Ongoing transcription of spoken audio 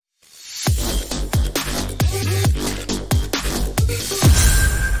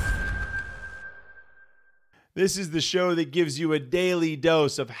This is the show that gives you a daily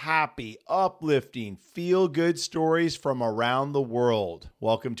dose of happy, uplifting, feel-good stories from around the world.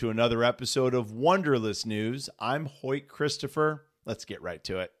 Welcome to another episode of Wonderless News. I'm Hoyt Christopher. Let's get right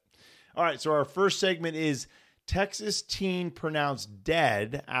to it. All right, so our first segment is Texas teen pronounced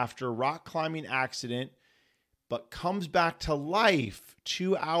dead after rock climbing accident, but comes back to life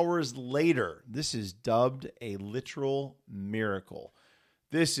 2 hours later. This is dubbed a literal miracle.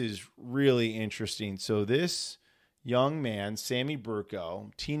 This is really interesting. So this young man, Sammy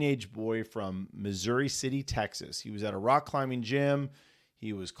Burko, teenage boy from Missouri City, Texas. He was at a rock climbing gym.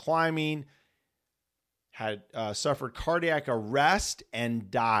 He was climbing, had suffered cardiac arrest and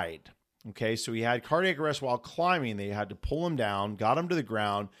died. Okay, so he had cardiac arrest while climbing. They had to pull him down, got him to the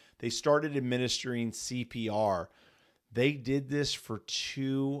ground. They started administering CPR. They did this for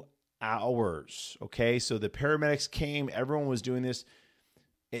 2 hours. Okay, so the paramedics came. Everyone was doing this.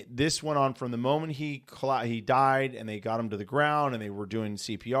 This went on from the moment he died, and they got him to the ground, and they were doing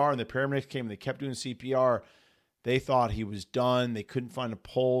CPR, and the paramedics came, and they kept doing CPR. They thought he was done. They couldn't find a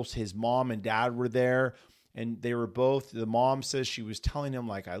pulse. His mom and dad were there, and they were both, the mom says she was telling him,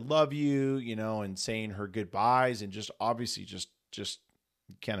 like, I love you, you know, and saying her goodbyes, and just obviously just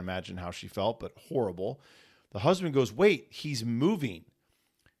can't imagine how she felt, but horrible. The husband goes, wait, he's moving.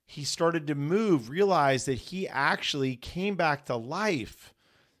 He started to move, realized that he actually came back to life.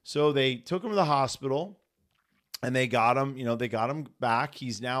 So they took him to the hospital and they got him back.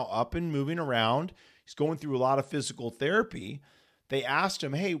 He's now up and moving around. He's going through a lot of physical therapy. They asked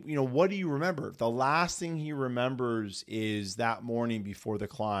him, hey, you know, what do you remember? The last thing he remembers is that morning before the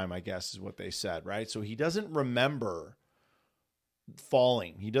climb, I guess is what they said, right? So he doesn't remember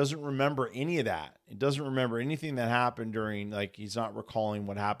falling. He doesn't remember any of that. He doesn't remember anything that happened during, like, he's not recalling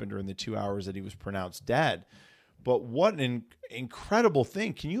what happened during the 2 hours that he was pronounced dead. But what an incredible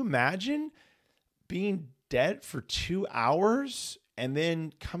thing. Can you imagine being dead for 2 hours and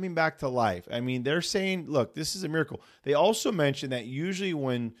then coming back to life? I mean, they're saying, look, this is a miracle. They also mentioned that usually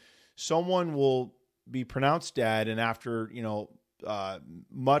when someone will be pronounced dead and after, you know,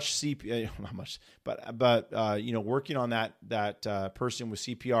 much CPR, not much, but you know, working on that person with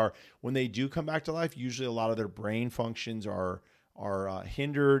CPR, when they do come back to life, usually a lot of their brain functions are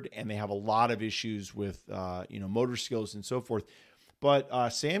hindered, and they have a lot of issues with, you know, motor skills and so forth. But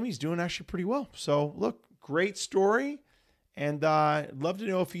Sammy's doing actually pretty well. So look, great story. And I'd love to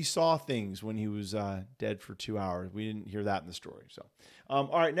know if he saw things when he was dead for 2 hours. We didn't hear that in the story. So, all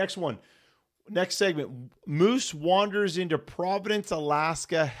right, next one. Next segment. Moose wanders into Providence,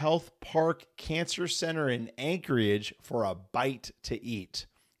 Alaska Health Park Cancer Center in Anchorage for a bite to eat.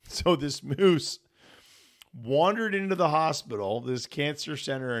 So this moose wandered into the hospital, this cancer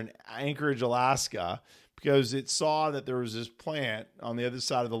center in Anchorage, Alaska, because it saw that there was this plant on the other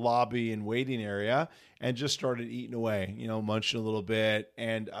side of the lobby and waiting area and just started eating away, you know, munching a little bit.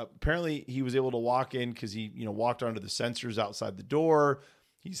 And apparently he was able to walk in because he, you know, walked onto the sensors outside the door.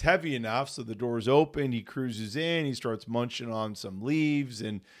 He's heavy enough, so the door's open. He cruises in. He starts munching on some leaves,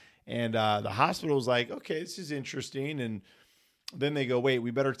 and the hospital's like, okay, this is interesting. And then they go, wait,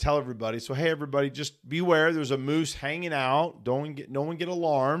 we better tell everybody. So, hey, everybody, just beware. There's a moose hanging out. No one get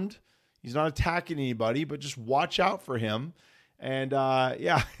alarmed. He's not attacking anybody, but just watch out for him. And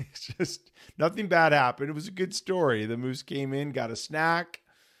yeah, it's just nothing bad happened. It was a good story. The moose came in, got a snack,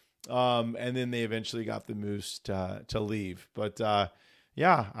 and then they eventually got the moose to leave. But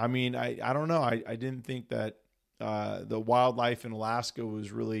yeah, I mean, I don't know. I didn't think that the wildlife in Alaska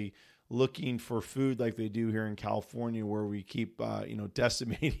was really looking for food like they do here in California, where we keep, you know,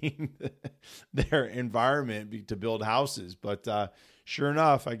 decimating their environment to build houses. But sure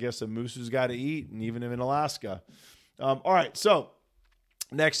enough, I guess a moose has got to eat, and even in Alaska. All right, so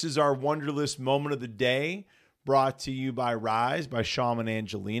next is our Wonderlist moment of the day, brought to you by Rise by Shaman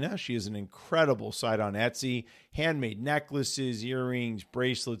Angelina. She is an incredible site on Etsy. Handmade necklaces, earrings,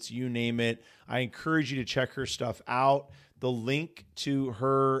 bracelets, you name it. I encourage you to check her stuff out. The link to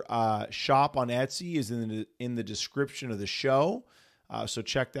her shop on Etsy is in the description of the show. So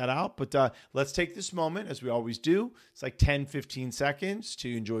check that out. But let's take this moment, as we always do. It's like 10, 15 seconds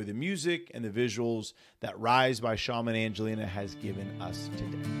to enjoy the music and the visuals that Rise by Shaman Angelina has given us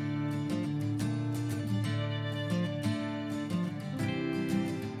today.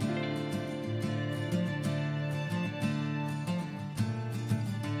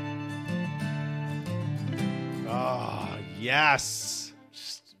 Yes.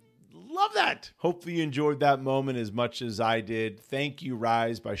 Just love that. Hopefully you enjoyed that moment as much as I did. Thank you,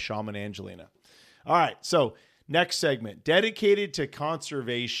 Rise by Shaman Angelina. All right. So next segment, dedicated to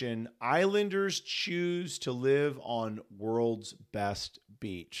conservation, islanders choose to live on world's best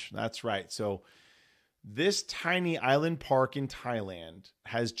beach. That's right. So This tiny island park in Thailand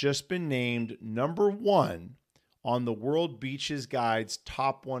has just been named number 1 on the World Beaches Guide's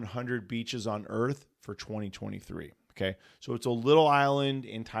top 100 beaches on Earth for 2023. Okay. So it's a little island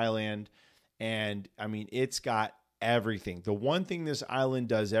in Thailand. And I mean, it's got everything. The one thing this island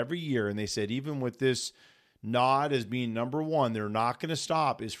does every year, and they said even with this nod as being number 1, they're not going to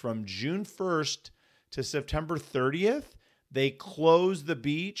stop, is from June 1st to September 30th, they close the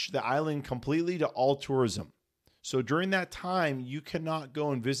beach, the island completely to all tourism. So during that time, you cannot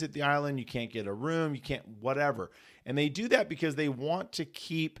go and visit the island. You can't get a room. You can't whatever. And they do that because they want to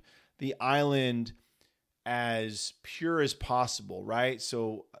keep the island as pure as possible, right?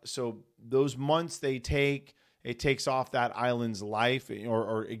 So those months they take, it takes off that island's life,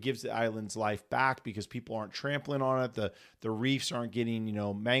 or it gives the island's life back because people aren't trampling on it. The reefs aren't getting,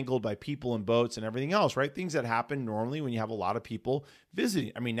 mangled by people and boats and everything else, right? Things that happen normally when you have a lot of people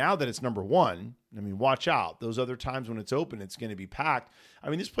visiting. I mean, now that it's number 1, watch out. Those other times when it's open, it's going to be packed. I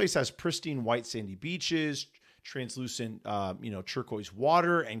mean, this place has pristine white sandy beaches, translucent, turquoise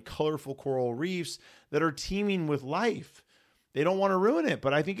water, and colorful coral reefs that are teeming with life. They don't want to ruin it,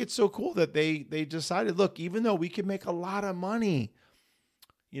 but I think it's so cool that they decided, look, even though we could make a lot of money,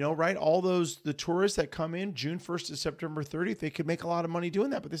 right? All the tourists that come in June 1st to September 30th, they could make a lot of money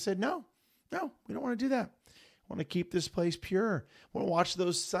doing that. But they said, no, we don't want to do that. We want to keep this place pure. We want to watch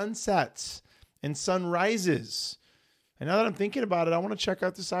those sunsets and sunrises. And now that I'm thinking about it, I want to check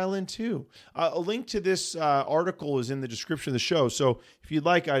out this island too. A link to this article is in the description of the show. So if you'd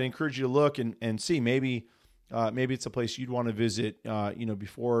like, I'd encourage you to look and see. Maybe it's a place you'd want to visit,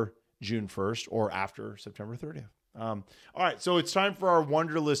 before June 1st or after September 30th. All right, so it's time for our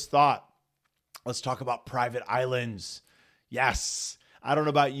Wonderlist thought. Let's talk about private islands. Yes, I don't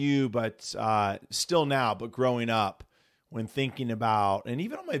know about you, but still now, but growing up, when thinking about, and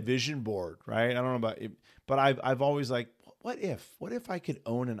even on my vision board, right? I don't know about it, but I've always like, what if I could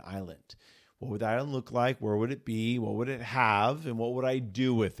own an island? What would that island look like? Where would it be? What would it have? And what would I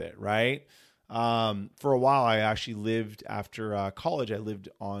do with it, right? For a while, I actually lived after college. I lived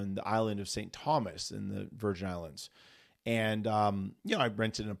on the island of St. Thomas in the Virgin Islands. And, I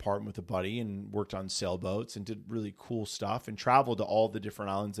rented an apartment with a buddy and worked on sailboats and did really cool stuff and traveled to all the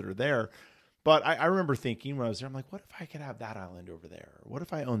different islands that are there. But I remember thinking when I was there, I'm like, what if I could have that island over there? What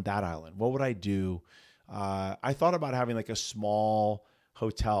if I owned that island? What would I do? I thought about having like a small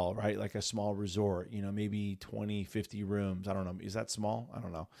hotel, right? Like a small resort, maybe 20, 50 rooms. I don't know. Is that small? I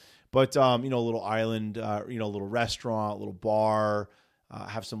don't know. But, a little island, a little restaurant, a little bar,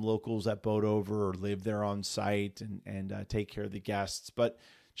 have some locals that boat over or live there on site and take care of the guests. But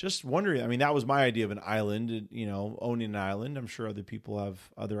just wondering, that was my idea of an island, owning an island. I'm sure other people have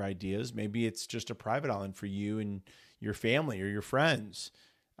other ideas. Maybe it's just a private island for you and your family or your friends.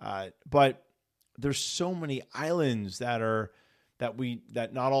 But there's so many islands that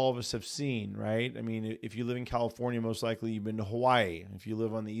not all of us have seen, right? If you live in California, most likely you've been to Hawaii. If you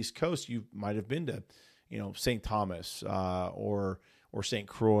live on the East Coast, you might have been to, St. Thomas, or St.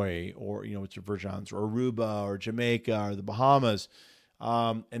 Croix, or, it's your Virgin Islands, or Aruba, or Jamaica, or the Bahamas.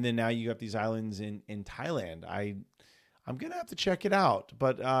 And then now you got these islands in Thailand. I'm going to have to check it out,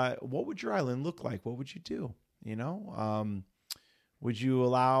 but, what would your island look like? What would you do? Would you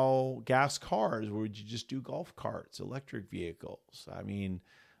allow gas cars, or would you just do golf carts, electric vehicles? And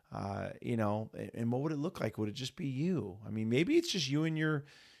what would it look like? Would it just be you? Maybe it's just you and your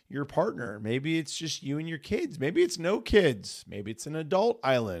partner. Maybe it's just you and your kids. Maybe it's no kids. Maybe it's an adult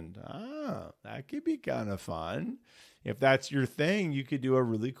island. That could be kind of fun. If that's your thing, you could do a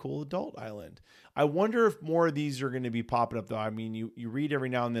really cool adult island. I wonder if more of these are going to be popping up, though. You read every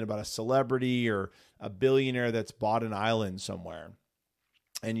now and then about a celebrity or a billionaire that's bought an island somewhere.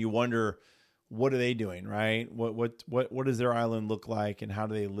 And you wonder, what are they doing, right? What does their island look like, and how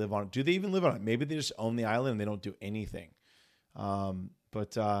do they live on it? Do they even live on it? Maybe they just own the island and they don't do anything.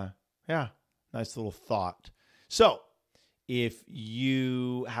 Yeah, nice little thought. So if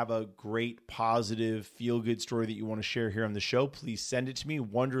you have a great, positive, feel-good story that you want to share here on the show, please send it to me,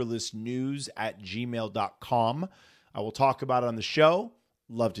 wonderlistnews@gmail.com. I will talk about it on the show.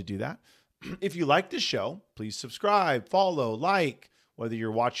 Love to do that. If you like this show, please subscribe, follow, like, whether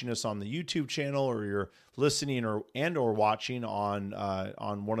you're watching us on the YouTube channel or you're listening or watching on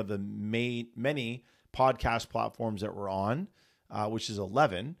one of the many podcast platforms that we're on, which is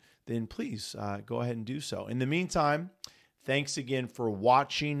 11, then please go ahead and do so. In the meantime, thanks again for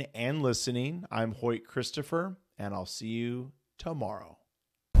watching and listening. I'm Hoyt Christopher, and I'll see you tomorrow.